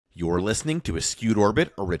You're listening to a Skewed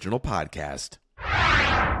Orbit original podcast.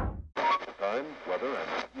 Time, weather,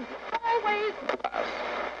 and always pass.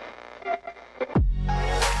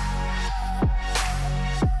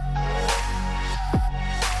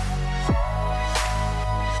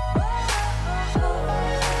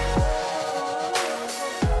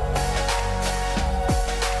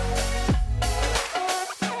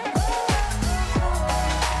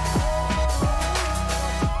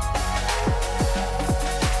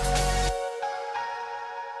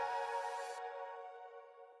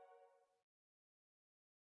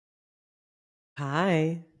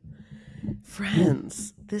 Hi,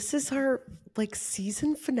 friends. This is our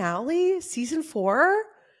season finale, season 4,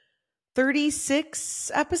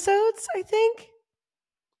 36 episodes, I think.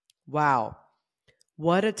 Wow.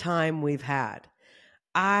 What a time we've had.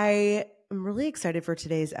 I am really excited for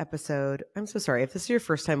today's episode. I'm so sorry if this is your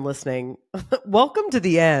first time listening. Welcome to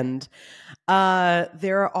the end.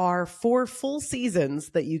 There are 4 full seasons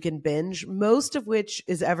that you can binge, most of which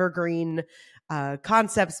is evergreen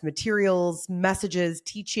concepts, materials, messages,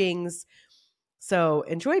 teachings. So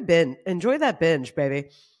enjoy that binge, baby.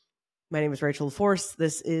 My name is Rachel LaForce.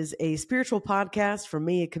 This is a spiritual podcast from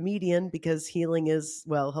me, a comedian, because healing is,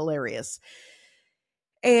 well, hilarious.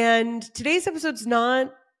 And today's episode's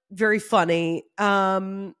not very funny,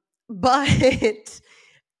 but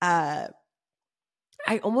I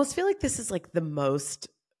almost feel like this is like the most,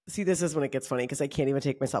 see, this is when it gets funny because I can't even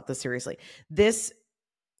take myself this seriously. This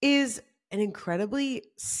is an incredibly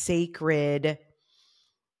sacred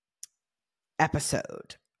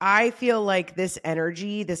episode. I feel like this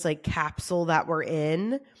energy, this like capsule that we're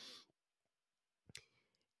in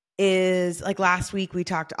is like last week we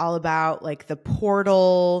talked all about like the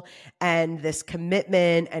portal and this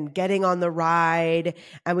commitment and getting on the ride.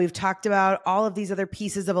 And we've talked about all of these other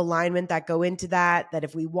pieces of alignment that go into that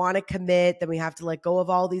if we want to commit, then we have to let go of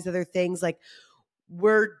all these other things. Like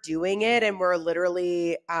we're doing it and we're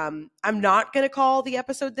literally, I'm not going to call the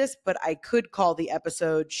episode this, but I could call the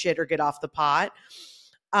episode Shit or Get Off the Pot.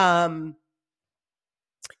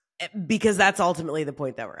 Because that's ultimately the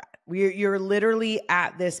point that we're at. You're literally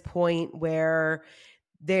at this point where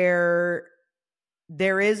there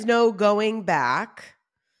is no going back.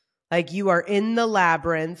 Like you are in the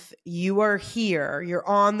labyrinth, you are here, you're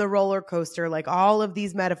on the roller coaster, like all of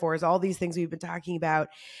these metaphors, all these things we've been talking about.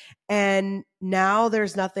 And now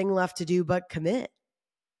there's nothing left to do but commit.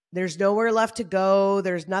 There's nowhere left to go.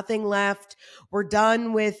 There's nothing left. We're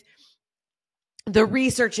done with the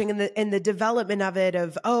researching and the development of it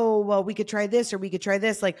of, oh, well, we could try this or we could try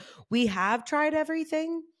this. Like we have tried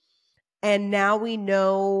everything and now we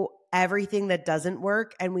know everything that doesn't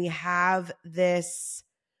work. And we have this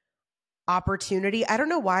opportunity. I don't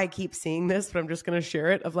know why I keep seeing this, but I'm just going to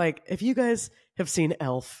share it of like, if you guys have seen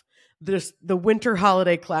Elf, there's the winter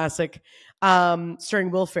holiday classic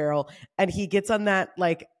starring Will Ferrell, and he gets on that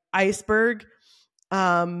like iceberg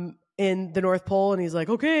in the North Pole and he's like,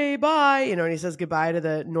 okay, bye, and he says goodbye to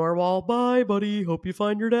the narwhal, bye buddy, hope you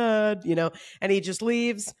find your dad, and he just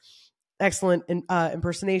leaves. Excellent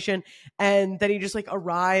impersonation. And then he just like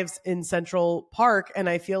arrives in Central Park, and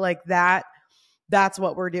I feel like that's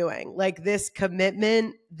what we're doing. Like this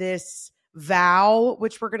commitment, this vow,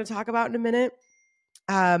 which we're going to talk about in a minute.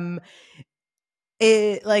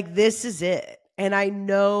 This is it. And I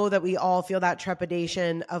know that we all feel that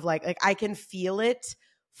trepidation of like I can feel it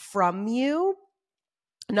from you.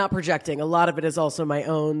 Not projecting. A lot of it is also my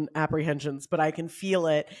own apprehensions, but I can feel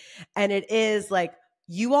it. And it is like,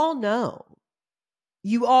 you all know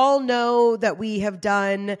that we've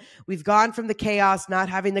gone from the chaos, not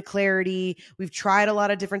having the clarity. We've tried a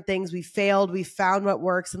lot of different things. We've failed. We've found what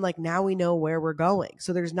works. And like, now we know where we're going.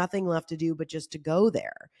 So there's nothing left to do but just to go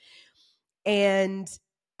there. And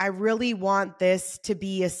I really want this to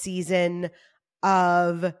be a season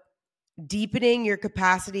of deepening your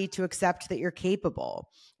capacity to accept that you're capable.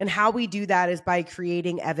 And how we do that is by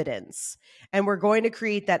creating evidence. And we're going to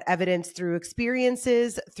create that evidence through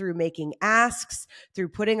experiences, through making asks, through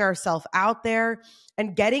putting ourselves out there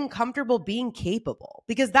and getting comfortable being capable.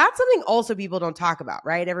 Because that's something also people don't talk about,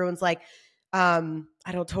 right? Everyone's like, I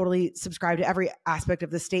don't totally subscribe to every aspect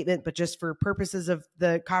of the statement, but just for purposes of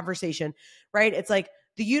the conversation, right? It's like,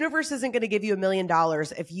 the universe isn't going to give you $1 million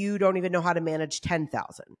if you don't even know how to manage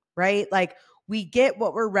 10,000, right? Like we get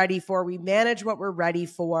what we're ready for. We manage what we're ready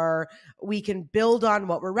for. We can build on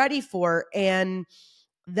what we're ready for. And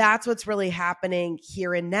that's what's really happening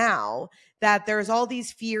here and now, that there's all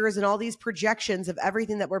these fears and all these projections of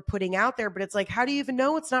everything that we're putting out there. But it's like, how do you even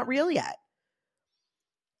know it's not real yet?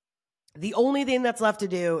 The only thing that's left to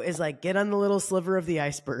do is like get on the little sliver of the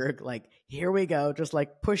iceberg, like here we go, just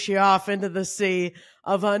like push you off into the sea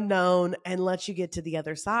of unknown and let you get to the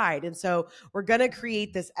other side. And so we're going to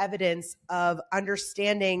create this evidence of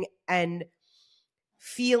understanding and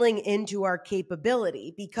feeling into our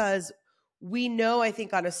capability, because we know, I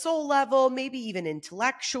think on a soul level, maybe even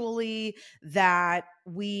intellectually, that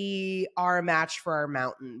we are a match for our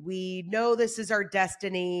mountain. We know this is our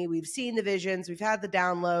destiny. We've seen the visions. We've had the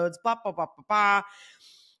downloads, blah, blah, blah, blah, blah.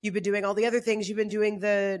 You've been doing all the other things. You've been doing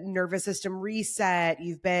the nervous system reset.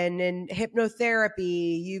 You've been in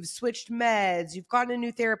hypnotherapy. You've switched meds. You've gotten a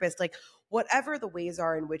new therapist. Like whatever the ways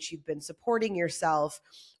are in which you've been supporting yourself,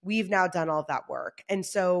 we've now done all that work. And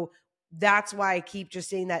so that's why I keep just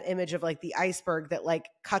seeing that image of like the iceberg that like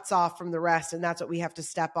cuts off from the rest. And that's what we have to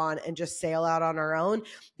step on and just sail out on our own,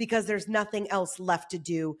 because there's nothing else left to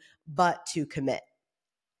do but to commit.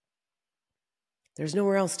 There's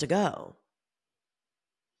nowhere else to go.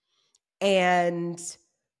 And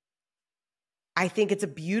I think it's a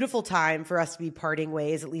beautiful time for us to be parting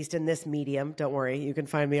ways, at least in this medium. Don't worry, you can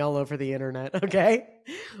find me all over the internet, okay?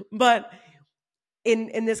 But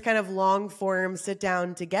in this kind of long form sit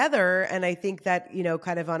down together, and I think that, you know,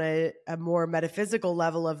 kind of on a more metaphysical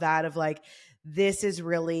level of that, of like, this is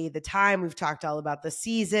really the time. We've talked all about the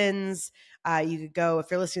seasons. You could go,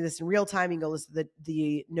 if you're listening to this in real time, you can go listen to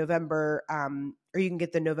the November, or you can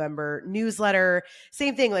get the November newsletter.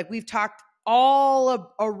 Same thing. Like we've talked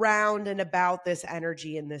all around and about this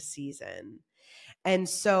energy in this season. And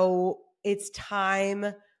so it's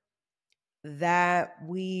time that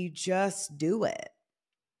we just do it.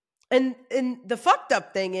 And the fucked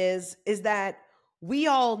up thing is that we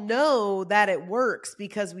all know that it works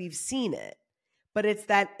because we've seen it. But it's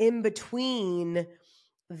that in between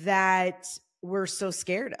that we're so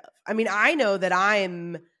scared of. I mean, I know that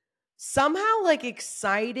I'm somehow like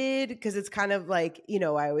excited, because it's kind of like, you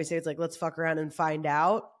know, I always say it's like, let's fuck around and find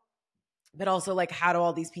out. But also like, how do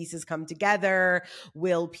all these pieces come together?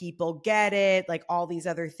 Will people get it? Like all these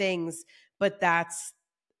other things. But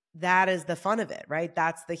that is the fun of it, right?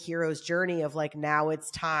 That's the hero's journey of like, now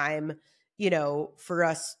it's time, you know, for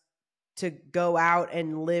us to go out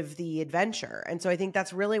and live the adventure. And so I think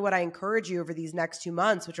that's really what I encourage you over these next 2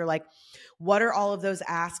 months, which are like, what are all of those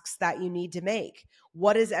asks that you need to make?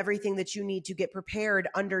 What is everything that you need to get prepared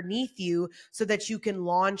underneath you so that you can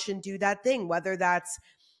launch and do that thing? Whether that's,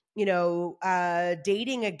 you know,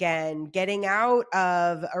 dating again, getting out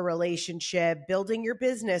of a relationship, building your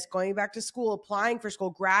business, going back to school, applying for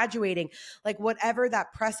school, graduating, like whatever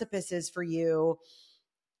that precipice is for you,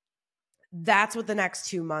 that's what the next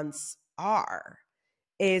 2 months are,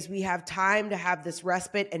 is we have time to have this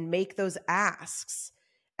respite and make those asks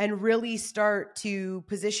and really start to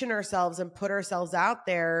position ourselves and put ourselves out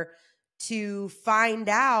there to find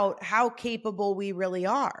out how capable we really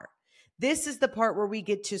are. This is the part where we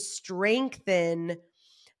get to strengthen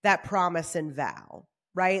that promise and vow,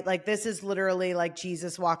 right? Like this is literally like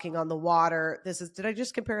Jesus walking on the water. Did I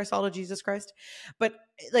just compare us all to Jesus Christ? But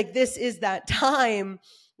like, this is that time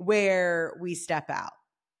where we step out.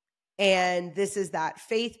 And this is that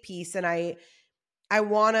faith piece. And I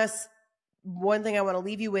want us, one thing I want to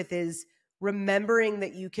leave you with is remembering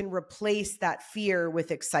that you can replace that fear with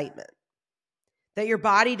excitement. That your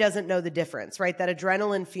body doesn't know the difference, right? That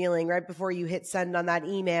adrenaline feeling right before you hit send on that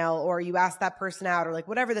email, or you ask that person out, or like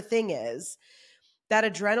whatever the thing is, that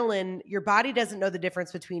adrenaline, your body doesn't know the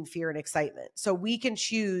difference between fear and excitement. So we can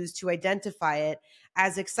choose to identify it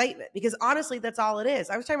as excitement, because honestly, that's all it is.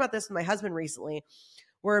 I was talking about this with my husband recently.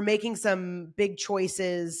 We're making some big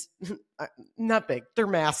choices, not big, they're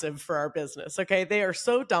massive for our business, okay? They are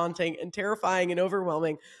so daunting and terrifying and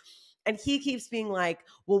overwhelming. And he keeps being like,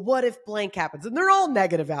 well, what if blank happens? And they're all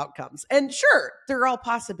negative outcomes. And sure, they're all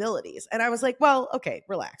possibilities. And I was like, well, okay,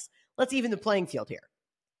 relax. Let's even the playing field here.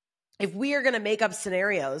 If we are going to make up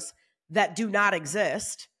scenarios that do not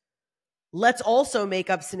exist, let's also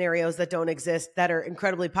make up scenarios that don't exist that are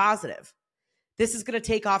incredibly positive. This is going to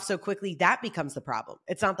take off so quickly, that becomes the problem.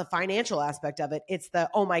 It's not the financial aspect of it. It's the,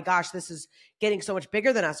 oh my gosh, this is getting so much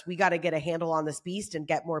bigger than us. We got to get a handle on this beast and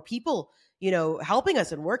get more people, you know, helping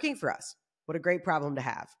us and working for us. What a great problem to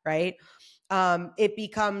have, right? It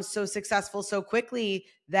becomes so successful so quickly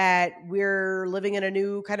that we're living in a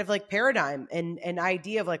new kind of like paradigm and an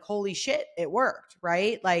idea of like, holy shit, it worked,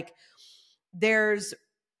 right? Like there's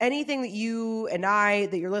anything that you and I,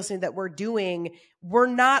 that you're listening, that we're doing, we're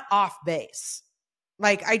not off base.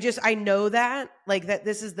 Like, I know that, like that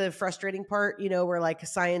this is the frustrating part, you know, where like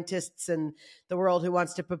scientists and the world who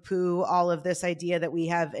wants to poo-poo all of this idea that we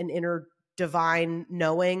have an inner divine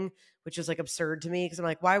knowing, which is like absurd to me. Cause I'm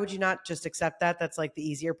like, why would you not just accept that? That's like the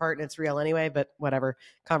easier part and it's real anyway, but whatever,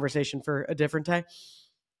 conversation for a different time.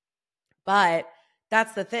 But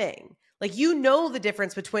that's the thing. Like, you know, the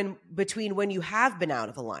difference between when you have been out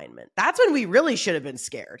of alignment. That's when we really should have been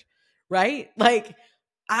scared, right? Like,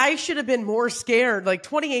 I should have been more scared. Like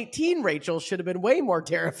 2018 Rachel should have been way more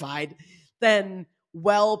terrified than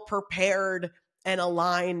well prepared and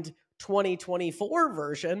aligned 2024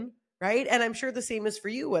 version, right? And I'm sure the same is for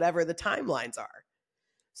you, whatever the timelines are.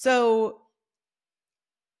 So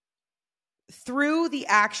through the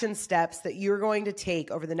action steps that you're going to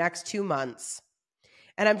take over the next 2 months,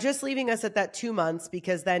 and I'm just leaving us at that 2 months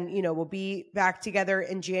because then, you know, we'll be back together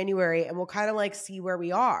in January and we'll kind of like see where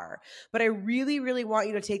we are. But I really, really want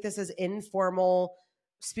you to take this as informal,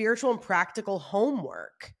 spiritual and practical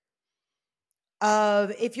homework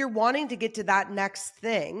of, if you're wanting to get to that next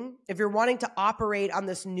thing, if you're wanting to operate on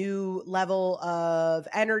this new level of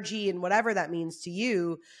energy and whatever that means to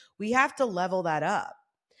you, we have to level that up.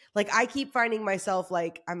 Like, I keep finding myself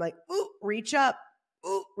like, I'm like, ooh, reach up.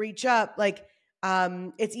 Like,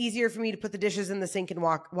 it's easier for me to put the dishes in the sink and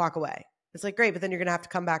walk away. It's like, great, but then you're going to have to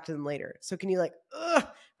come back to them later. So can you like,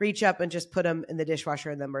 reach up and just put them in the dishwasher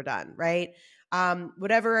and then we're done, right?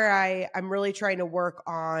 Whatever I'm really trying to work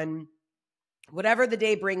on, whatever the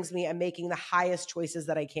day brings me, I'm making the highest choices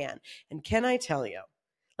that I can. And can I tell you,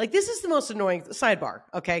 like, this is the most annoying sidebar.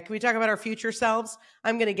 Okay. Can we talk about our future selves?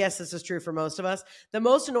 I'm going to guess this is true for most of us. The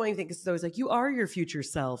most annoying thing is it's always like, you are your future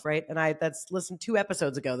self, right? And that's listened 2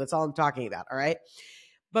 episodes ago. That's all I'm talking about. All right.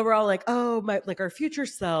 But we're all like, oh, like our future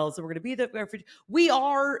selves, and we're going to be our future. We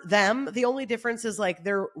are them. The only difference is like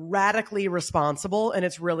they're radically responsible and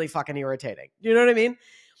it's really fucking irritating. You know what I mean?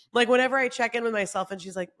 Like, whenever I check in with myself and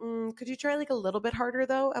she's like, could you try like a little bit harder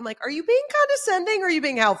though? I'm like, are you being condescending or are you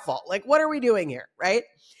being helpful? Like, what are we doing here? Right?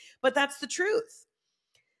 But that's the truth.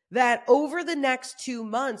 That over the next 2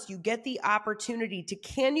 months, you get the opportunity to,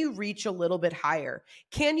 can you reach a little bit higher?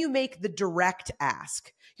 Can you make the direct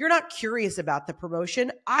ask? You're not curious about the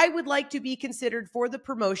promotion. I would like to be considered for the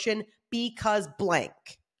promotion because blank.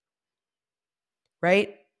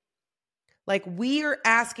 Right? Like, we are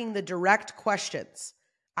asking the direct questions.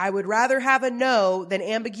 I would rather have a no than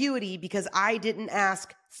ambiguity because I didn't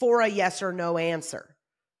ask for a yes or no answer,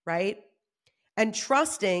 right? And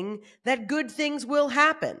trusting that good things will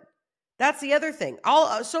happen. That's the other thing.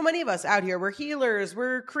 So many of us out here, we're healers,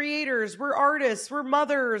 we're creators, we're artists, we're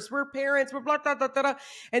mothers, we're parents, we're blah, blah, blah, blah, blah.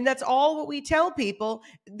 And that's all what we tell people.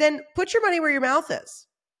 Then put your money where your mouth is.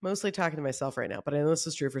 Mostly talking to myself right now, but I know this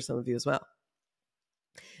is true for some of you as well.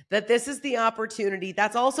 That this is the opportunity.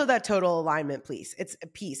 That's also that total alignment piece. It's a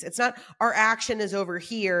piece. It's not our action is over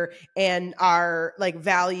here and our like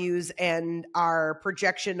values and our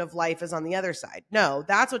projection of life is on the other side. No,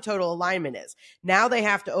 that's what total alignment is. Now they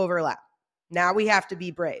have to overlap. Now we have to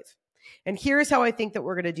be brave. And here's how I think that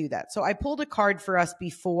we're going to do that. So I pulled a card for us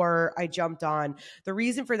before I jumped on. The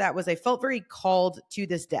reason for that was I felt very called to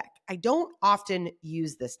this deck. I don't often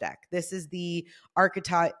use this deck. This is the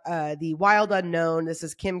archetype, the Wild Unknown. This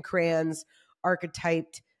is Kim Cran's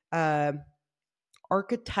archetypes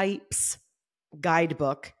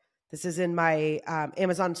guidebook. This is in my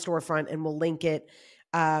Amazon storefront, and we'll link it.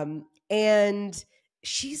 And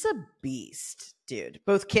she's a beast, dude.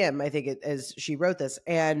 Both Kim, I think, as she wrote this,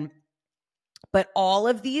 but all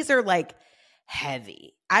of these are like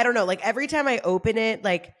heavy. I don't know. Like, every time I open it,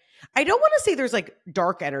 like, I don't want to say there's like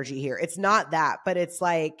dark energy here. It's not that, but it's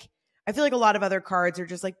like, I feel like a lot of other cards are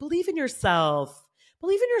just like, believe in yourself.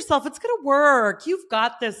 Believe in yourself. It's going to work. You've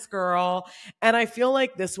got this, girl. And I feel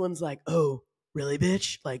like this one's like, oh, really,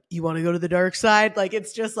 bitch? Like, you want to go to the dark side? Like,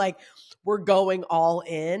 it's just like, we're going all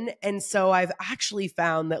in. And so I've actually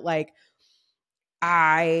found that like,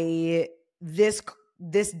 this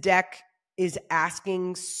deck is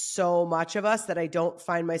asking so much of us that I don't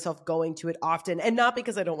find myself going to it often. And not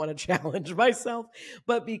because I don't want to challenge myself,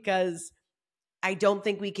 but because I don't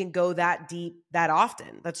think we can go that deep that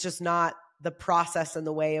often. That's just not the process and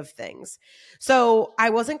the way of things. So I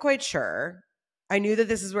wasn't quite sure. I knew that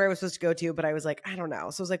this is where I was supposed to go to, but I was like, I don't know.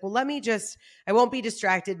 So I was like, well, I won't be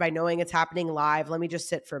distracted by knowing it's happening live. Let me just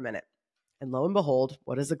sit for a minute. And lo and behold,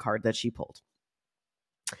 what is the card that she pulled?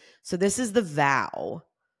 So this is the Vow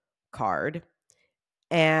card.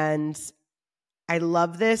 And I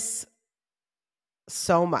love this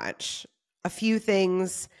so much. A few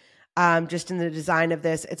things just in the design of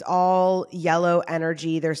this. It's all yellow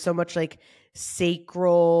energy. There's so much like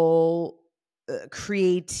sacral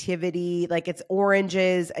creativity. Like, it's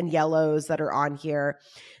oranges and yellows that are on here.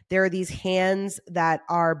 There are these hands that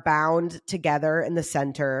are bound together in the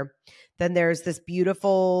center. Then there's this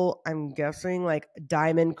beautiful, I'm guessing, like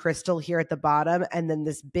diamond crystal here at the bottom. And then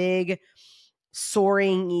this big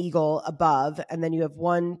soaring eagle above. And then you have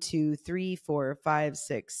 1, 2, 3, 4, 5,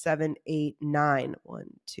 6, 7, 8, 9. 1,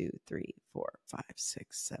 2, 3, 4, 5,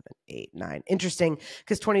 6, 7, 8, 9. Interesting,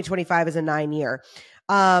 because 2025 is a 9-year.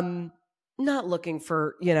 Not looking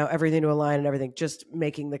for, everything to align and everything, just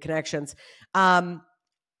making the connections. And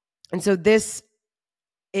so this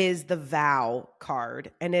is the vow card,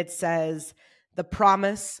 and it says the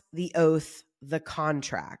promise, the oath, the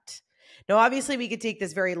contract. Now, obviously, we could take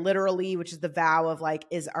this very literally, which is the vow of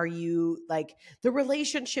are you the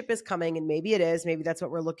relationship is coming, and maybe it is, maybe that's what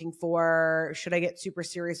we're looking for. Should I get super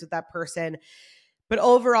serious with that person? But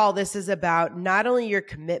overall, this is about not only your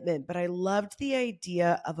commitment, but I loved the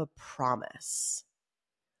idea of a promise.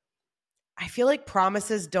 I feel like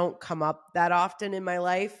promises don't come up that often in my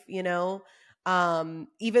life, even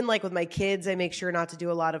with my kids, I make sure not to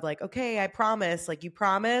do a lot of okay, I promise, you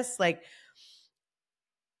promise,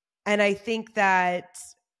 and I think that,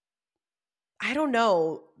 I don't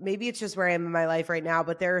know, maybe it's just where I am in my life right now,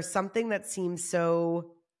 but there is something that seems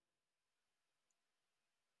so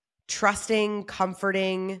trusting,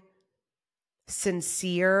 comforting,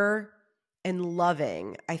 sincere, and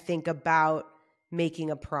loving, I think, about making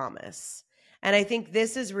a promise. And I think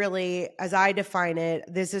this is really, as I define it,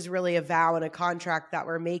 this is really a vow and a contract that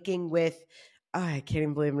we're making with, I can't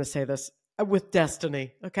even believe I'm going to say this, with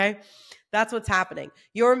destiny, okay? That's what's happening.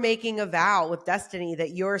 You're making a vow with destiny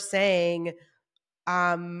that you're saying,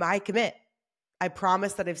 I commit. I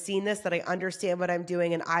promise that I've seen this, that I understand what I'm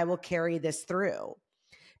doing, and I will carry this through.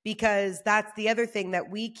 Because that's the other thing, that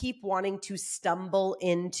we keep wanting to stumble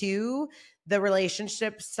into the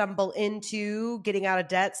relationship, stumble into getting out of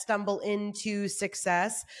debt, stumble into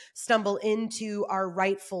success, stumble into our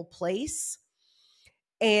rightful place.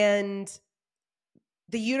 And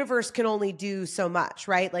the universe can only do so much,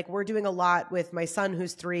 right? We're doing a lot with my son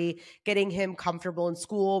who's 3, getting him comfortable in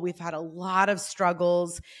school. We've had a lot of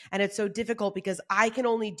struggles, and it's so difficult because I can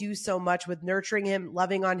only do so much with nurturing him,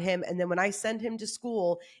 loving on him. And then when I send him to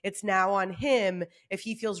school, it's now on him if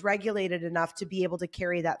he feels regulated enough to be able to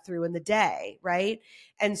carry that through in the day, right?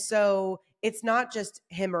 And so it's not just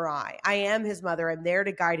him or I. I am his mother. I'm there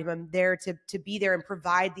to guide him. I'm there to be there and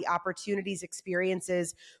provide the opportunities,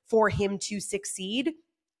 experiences for him to succeed.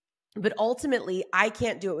 But ultimately, I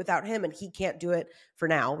can't do it without him, and he can't do it for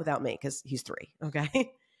now without me because he's 3,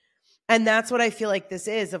 okay? And that's what I feel like this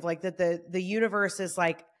is, of that the universe is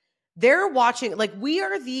they're watching, we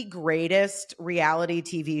are the greatest reality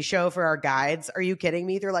TV show for our guides. Are you kidding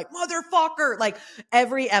me? They're motherfucker.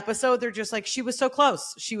 Every episode, they're just she was so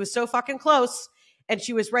close. She was so fucking close. And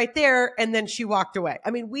she was right there. And then she walked away.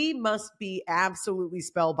 I mean, we must be absolutely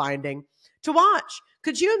spellbinding to watch.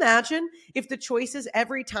 Could you imagine if the choices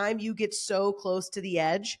every time you get so close to the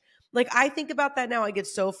edge? I think about that now. I get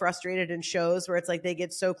so frustrated in shows where it's they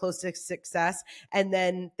get so close to success and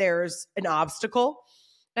then there's an obstacle.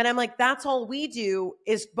 And I'm that's all we do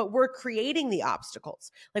but we're creating the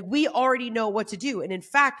obstacles. We already know what to do. And in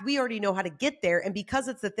fact, we already know how to get there. And because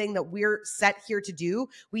it's the thing that we're set here to do,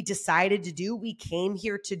 we decided to do, we came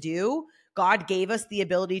here to do, God gave us the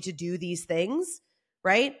ability to do these things,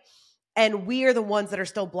 right? And we are the ones that are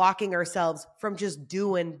still blocking ourselves from just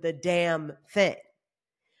doing the damn thing.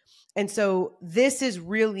 And so this is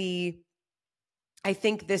really, I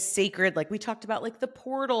think, this sacred, we talked about the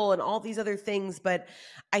portal and all these other things, but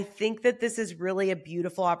I think that this is really a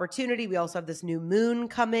beautiful opportunity. We also have this new moon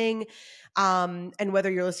coming. And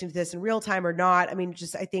whether you're listening to this in real time or not, I mean,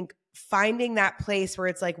 I think finding that place where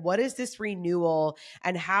it's what is this renewal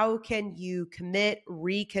and how can you commit,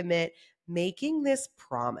 recommit, making this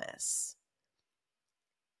promise,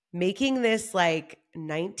 making this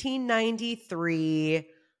 1993,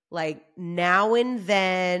 now and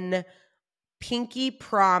then, pinky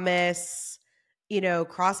promise,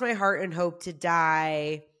 cross my heart and hope to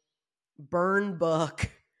die, burn book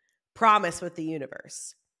promise with the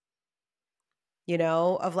universe,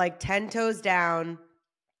 of 10 toes down,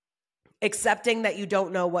 accepting that you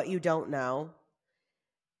don't know what you don't know.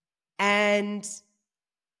 And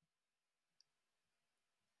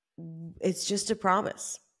it's just a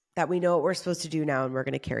promise that we know what we're supposed to do now and we're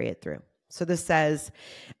going to carry it through. So this says,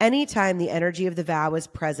 anytime the energy of the vow is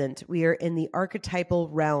present, we are in the archetypal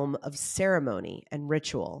realm of ceremony and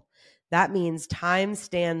ritual. That means time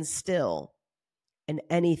stands still and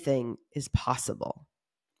anything is possible.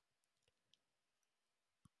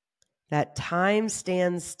 That time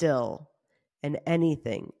stands still and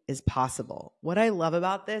anything is possible. What I love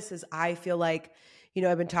about this is I feel I've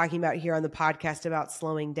been talking about here on the podcast about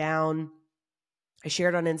slowing down. I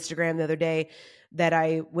shared on Instagram the other day that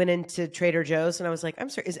I went into Trader Joe's and I was like, I'm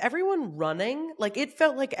sorry, is everyone running? Like it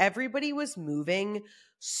felt like everybody was moving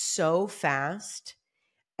so fast.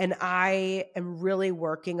 And I am really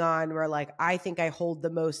working on where like, I think I hold the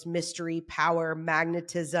most mystery, power,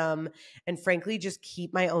 magnetism, and frankly, just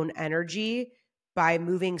keep my own energy by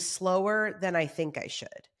moving slower than I think I should.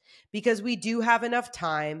 Because we do have enough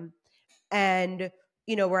time. And,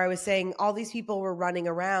 you know, where I was saying all these people were running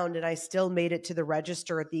around and I still made it to the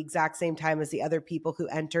register at the exact same time as the other people who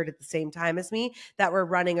entered at the same time as me that were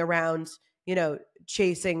running around, you know,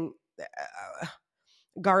 chasing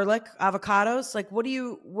garlic, avocados. Like,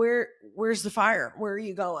 where's the fire? Where are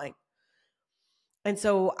you going? And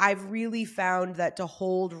so I've really found that to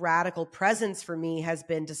hold radical presence for me has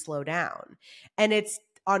been to slow down. And it's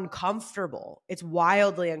uncomfortable. It's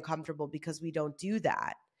wildly uncomfortable because we don't do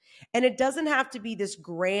that. And it doesn't have to be this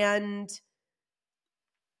grand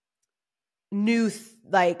new,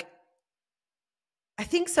 like, I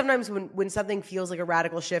think sometimes when something feels like a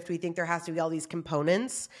radical shift, we think there has to be all these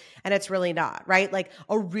components, and it's really not, right? Like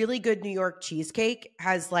a really good New York cheesecake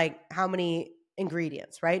has like how many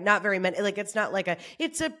ingredients, right? Not very many. Like it's not like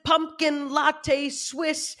it's a pumpkin latte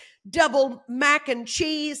Swiss double mac and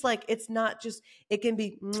cheese. Like it's not just, it can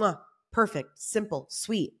be perfect, simple,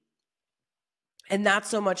 sweet. And not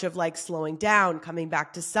so much of like slowing down, coming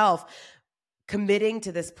back to self, committing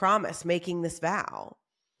to this promise, making this vow.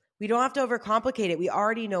 We don't have to overcomplicate it. We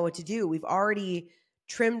already know what to do. We've already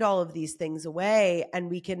trimmed all of these things away,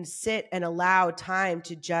 and we can sit and allow time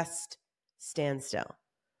to just stand still.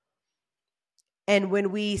 And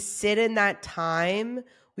when we sit in that time,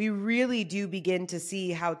 we really do begin to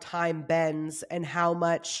see how time bends and how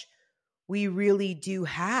much we really do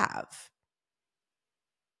have.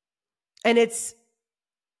 And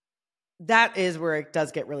that is where it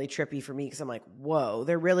does get really trippy for me because I'm like, whoa,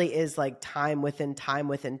 there really is like time within time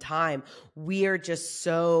within time. We are just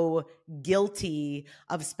so guilty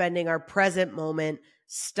of spending our present moment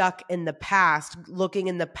stuck in the past, looking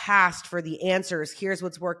in the past for the answers. Here's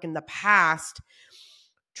what's worked in the past,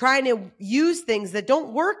 trying to use things that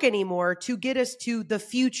don't work anymore to get us to the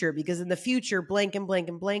future, because in the future, blank and blank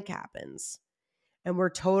and blank happens. And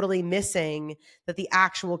we're totally missing that the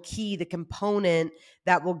actual key, the component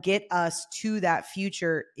that will get us to that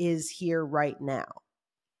future is here right now.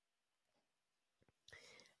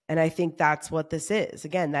 And I think that's what this is.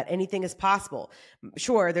 Again, that anything is possible.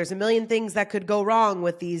 Sure, there's a million things that could go wrong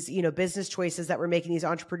with these, you know, business choices that we're making, these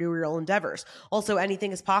entrepreneurial endeavors. Also,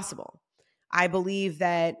 anything is possible. I believe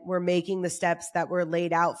that we're making the steps that were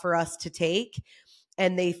laid out for us to take,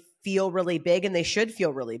 and they feel really big, and they should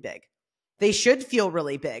feel really big. They should feel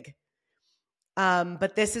really big.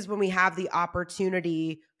 But this is when we have the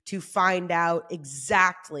opportunity to find out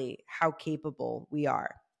exactly how capable we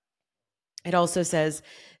are. It also says,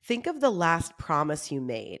 think of the last promise you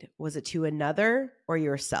made. Was it to another or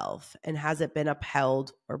yourself? And has it been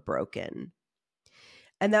upheld or broken?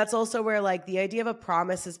 And that's also where like the idea of a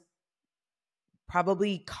promise is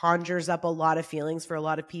probably conjures up a lot of feelings for a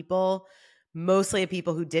lot of people, mostly of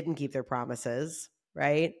people who didn't keep their promises,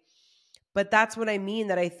 right? But that's what I mean,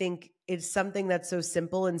 that I think it's something that's so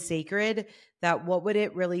simple and sacred that what would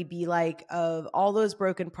it really be like of all those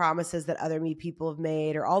broken promises that other people have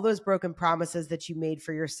made, or all those broken promises that you made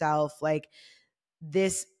for yourself? Like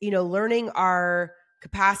this, you know, learning our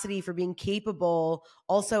capacity for being capable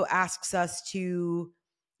also asks us to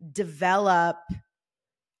develop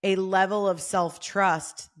a level of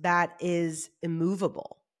self-trust that is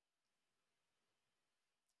immovable.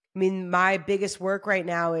 I mean, my biggest work right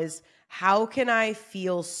now is, how can I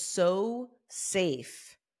feel so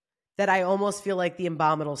safe that I almost feel like the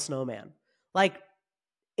abominable snowman? Like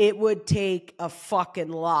it would take a fucking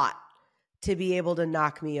lot to be able to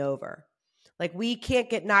knock me over. Like we can't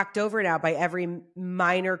get knocked over now by every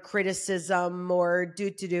minor criticism or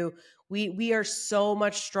do. We are so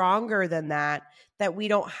much stronger than that we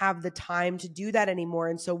don't have the time to do that anymore.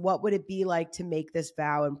 And so what would it be like to make this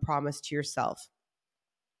vow and promise to yourself?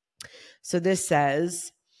 So this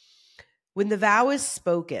says, when the vow is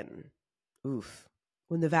spoken,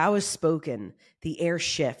 when the vow is spoken, the air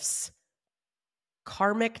shifts,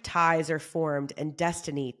 karmic ties are formed, and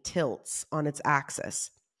destiny tilts on its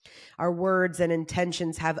axis. Our words and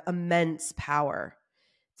intentions have immense power.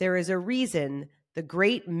 There is a reason the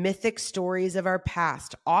great mythic stories of our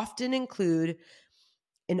past often include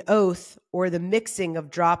an oath or the mixing of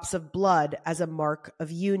drops of blood as a mark of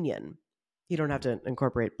union. You don't have to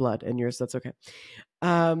incorporate blood in yours. That's okay.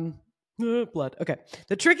 Blood. Okay.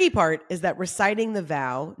 The tricky part is that reciting the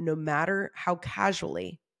vow, no matter how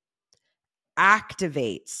casually,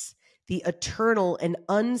 activates the eternal and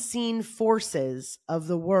unseen forces of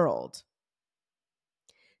the world.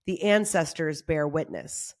 The ancestors bear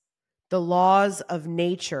witness. The laws of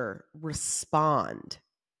nature respond.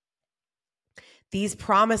 These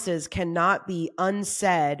promises cannot be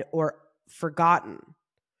unsaid or forgotten.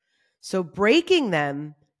 So breaking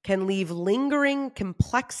them can leave lingering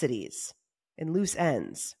complexities and loose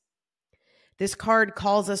ends. This card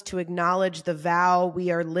calls us to acknowledge the vow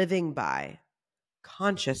we are living by,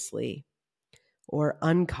 consciously or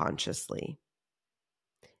unconsciously,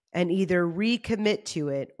 and either recommit to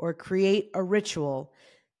it or create a ritual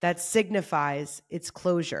that signifies its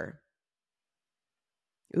closure.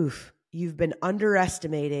 Oof, you've been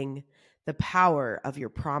underestimating the power of your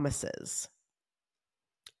promises.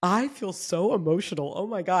 I feel so emotional. Oh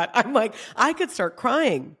my God. I'm like, I could start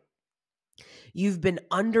crying. You've been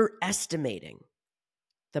underestimating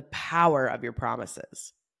the power of your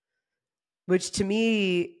promises, which to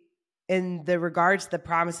me, in the regards to the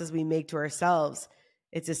promises we make to ourselves,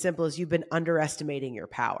 it's as simple as you've been underestimating your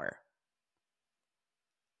power.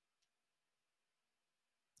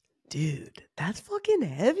 Dude, that's fucking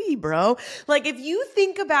heavy, bro. Like if you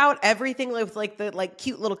think about everything with like the like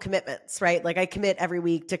cute little commitments, right? Like I commit every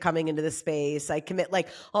week to coming into this space. I commit like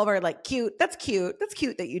all of our like cute. That's cute. That's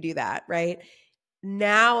cute that you do that, right?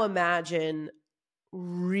 Now imagine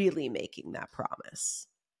really making that promise,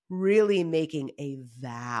 really making a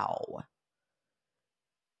vow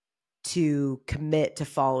to commit to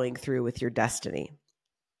following through with your destiny.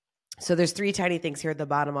 So there's 3 tiny things here at the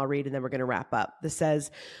bottom I'll read, and then we're going to wrap up. This says,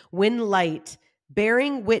 win light,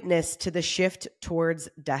 bearing witness to the shift towards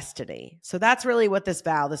destiny. So that's really what this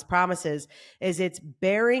vow, this promise is it's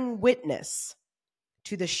bearing witness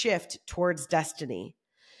to the shift towards destiny.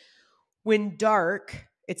 When dark,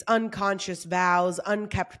 it's unconscious vows,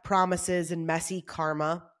 unkept promises, and messy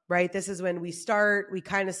karma, right? This is when we start, we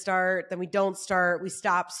kind of start, then we don't start, we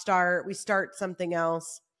stop, start, we start something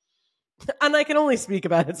else. And I can only speak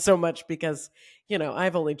about it so much because, you know,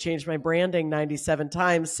 I've only changed my branding 97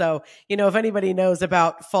 times. So, you know, if anybody knows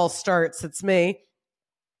about false starts, it's me.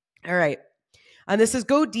 All right. And this is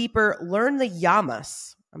go deeper, learn the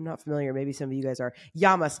yamas. I'm not familiar. Maybe some of you guys are.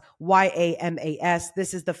 Yamas, Y-A-M-A-S.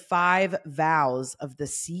 This is the 5 vows of the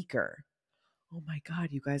seeker. Oh my God,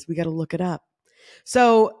 you guys, we got to look it up.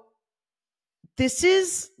 So this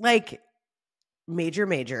is like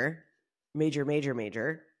major.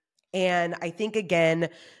 And I think, again,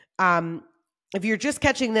 if you're just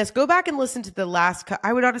catching this, go back and listen to the last,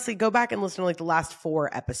 I would honestly go back and listen to like the last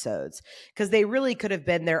 4 episodes, because they really could have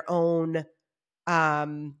been their own.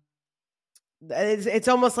 It's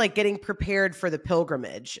almost like getting prepared for the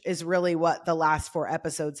pilgrimage is really what the last 4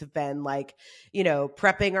 episodes have been like, you know,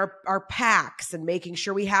 prepping our packs and making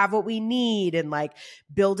sure we have what we need and like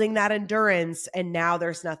building that endurance. And now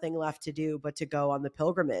there's nothing left to do but to go on the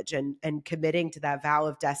pilgrimage and committing to that vow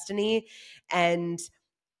of destiny. And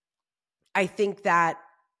I think that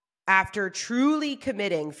after truly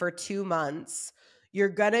committing for 2 months, you're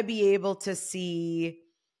going to be able to see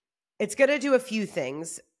it's going to do a few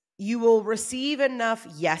things. You will receive enough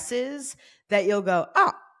yeses that you'll go,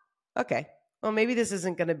 oh, okay, well, maybe this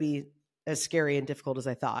isn't going to be as scary and difficult as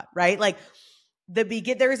I thought, right? Like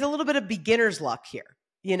there's a little bit of beginner's luck here,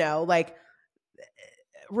 you know, like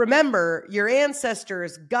remember your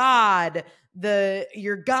ancestors, God,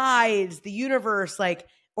 your guides, the universe, like,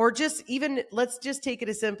 or just even, let's just take it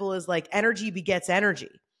as simple as like energy begets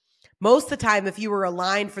energy. Most of the time, if you were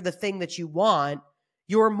aligned for the thing that you want,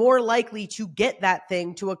 you're more likely to get that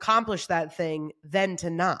thing, to accomplish that thing than to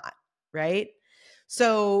not, right?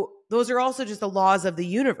 So those are also just the laws of the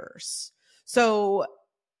universe. So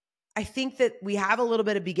I think that we have a little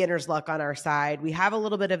bit of beginner's luck on our side. We have a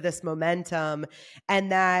little bit of this momentum,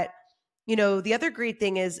 and that, you know, the other great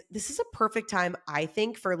thing is this is a perfect time, I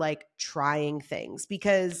think, for like trying things,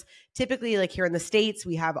 because typically like here in the States,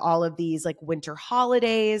 we have all of these like winter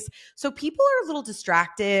holidays. So people are a little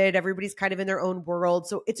distracted. Everybody's kind of in their own world.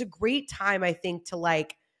 So it's a great time, I think, to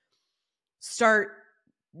like start,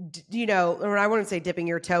 you know, or I wouldn't say dipping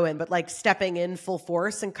your toe in, but like stepping in full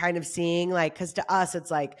force and kind of seeing like, because to us, it's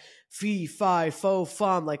like fee, fi, fo,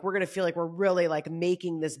 fum. Like we're going to feel like we're really like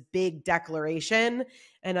making this big declaration.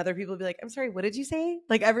 And other people will be like, I'm sorry, what did you say?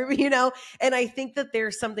 Like everybody, you know? And I think that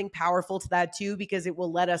there's something powerful to that too, because it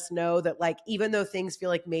will let us know that like, even though things feel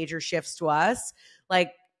like major shifts to us,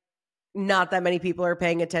 like not that many people are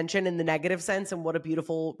paying attention in the negative sense. And what a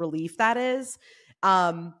beautiful relief that is.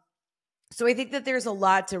 So I think that there's a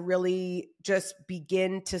lot to really just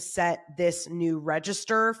begin to set this new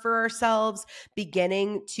register for ourselves,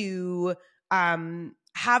 beginning to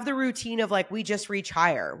have the routine of like, we just reach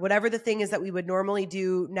higher. Whatever the thing is that we would normally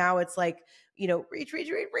do, now it's like, you know,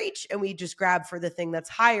 reach. And we just grab for the thing that's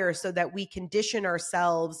higher so that we condition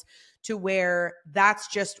ourselves to where that's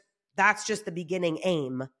just the beginning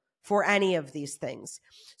aim for any of these things.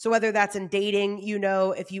 So whether that's in dating, you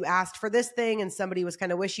know, if you asked for this thing and somebody was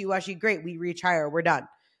kind of wishy-washy, great, we reach higher, we're done.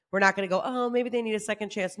 We're not going to go, oh, maybe they need a second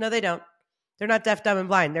chance. No, they don't. They're not deaf, dumb, and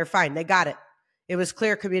blind. They're fine. They got it. It was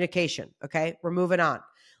clear communication. Okay. We're moving on.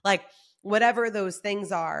 Like whatever those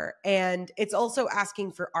things are. And it's also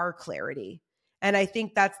asking for our clarity. And I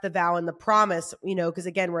think that's the vow and the promise, you know, because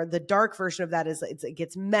again, where the dark version of that is it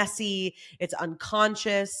gets messy. It's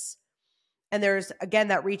unconscious. And there's, again,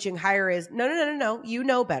 that reaching higher is no. You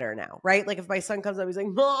know better now, right? Like if my son comes up, he's like,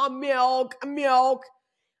 Mom, milk.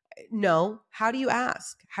 No. How do you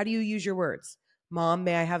ask? How do you use your words? Mom,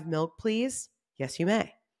 may I have milk, please? Yes, you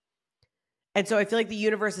may. And so I feel like the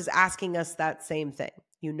universe is asking us that same thing.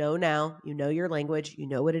 You know now, you know your language, you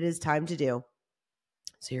know what it is time to do.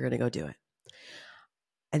 So you're going to go do it.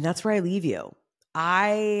 And that's where I leave you.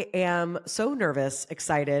 I am so nervous,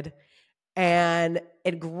 excited, and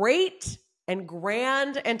in great and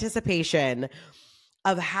grand anticipation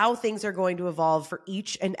of how things are going to evolve for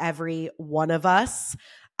each and every one of us.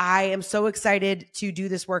 I am so excited to do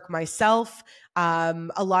this work myself.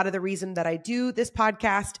 A lot of the reason that I do this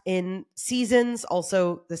podcast in seasons,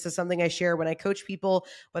 also, this is something I share when I coach people,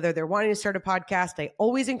 whether they're wanting to start a podcast. I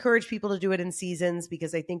always encourage people to do it in seasons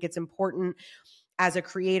because I think it's important as a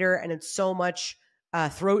creator, and it's so much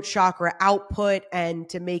throat chakra output, and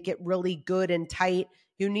to make it really good and tight,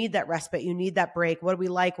 you need that respite. You need that break. What do we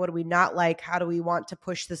like? What do we not like? How do we want to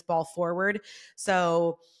push this ball forward?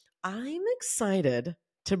 So I'm excited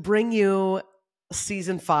to bring you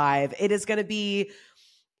season 5. It is going to be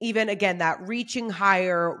even, again, that reaching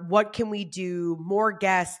higher. What can we do? More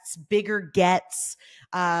guests, bigger gets.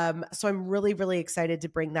 So I'm really, really excited to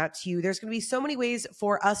bring that to you. There's going to be so many ways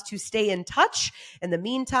for us to stay in touch. In the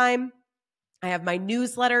meantime, I have my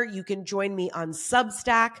newsletter. You can join me on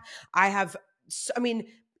Substack.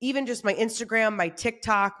 Even just my Instagram, my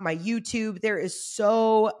TikTok, my YouTube, there is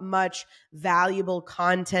so much valuable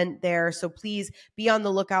content there. So please be on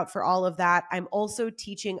the lookout for all of that. I'm also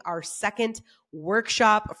teaching our second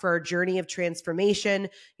workshop for our journey of transformation.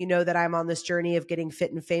 You know that I'm on this journey of getting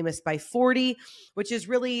fit and famous by 40, which is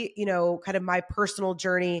really, you know, kind of my personal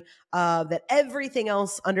journey that everything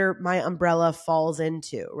else under my umbrella falls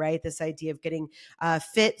into, right? This idea of getting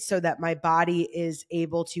fit so that my body is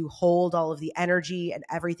able to hold all of the energy and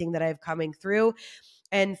everything that I have coming through.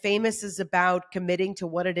 And famous is about committing to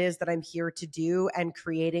what it is that I'm here to do and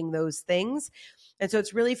creating those things. And so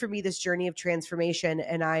it's really for me this journey of transformation,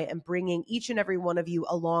 and I am bringing each and every one of you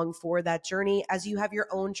along for that journey as you have your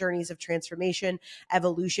own journeys of transformation,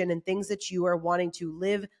 evolution, and things that you are wanting to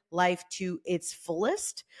live life to its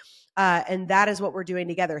fullest. And that is what we're doing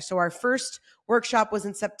together. So our first workshop was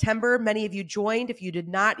in September. Many of you joined. If you did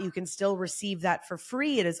not, you can still receive that for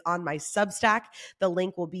free. It is on my Substack. The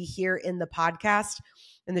link will be here in the podcast,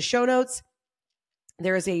 in the show notes.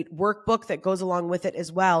 There is a workbook that goes along with it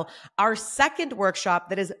as well. Our second workshop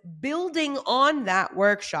that is building on that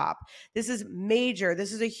workshop. This is major.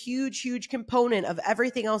 This is a huge, huge component of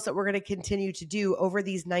everything else that we're going to continue to do over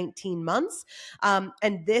these 19 months.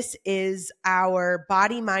 And this is our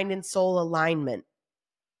body, mind, and soul alignment.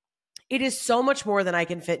 It is so much more than I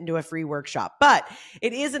can fit into a free workshop, but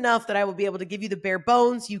it is enough that I will be able to give you the bare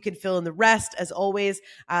bones. You can fill in the rest. As always,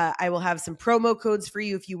 I will have some promo codes for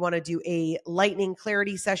you if you want to do a lightning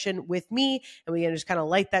clarity session with me, and we can just kind of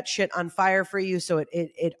light that shit on fire for you so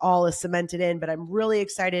it all is cemented in. But I'm really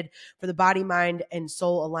excited for the body, mind, and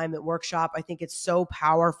soul alignment workshop. I think it's so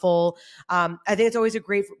powerful. I think it's always a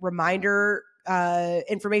great reminder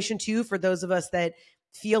information too for those of us that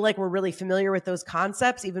feel like we're really familiar with those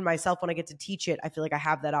concepts. Even myself, when I get to teach it, I feel like I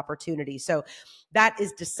have that opportunity. So that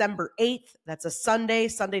is December 8th. That's a Sunday,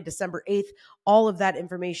 December 8th. All of that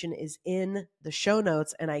information is in the show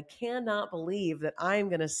notes. And I cannot believe that I'm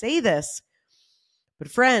going to say this,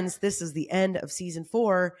 but friends, this is the end of season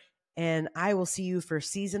 4, and I will see you for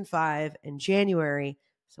season 5 in January.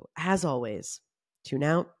 So as always, tune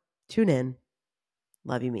out, tune in.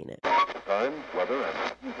 Love you, mean it. Time, weather,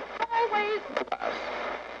 and always pass.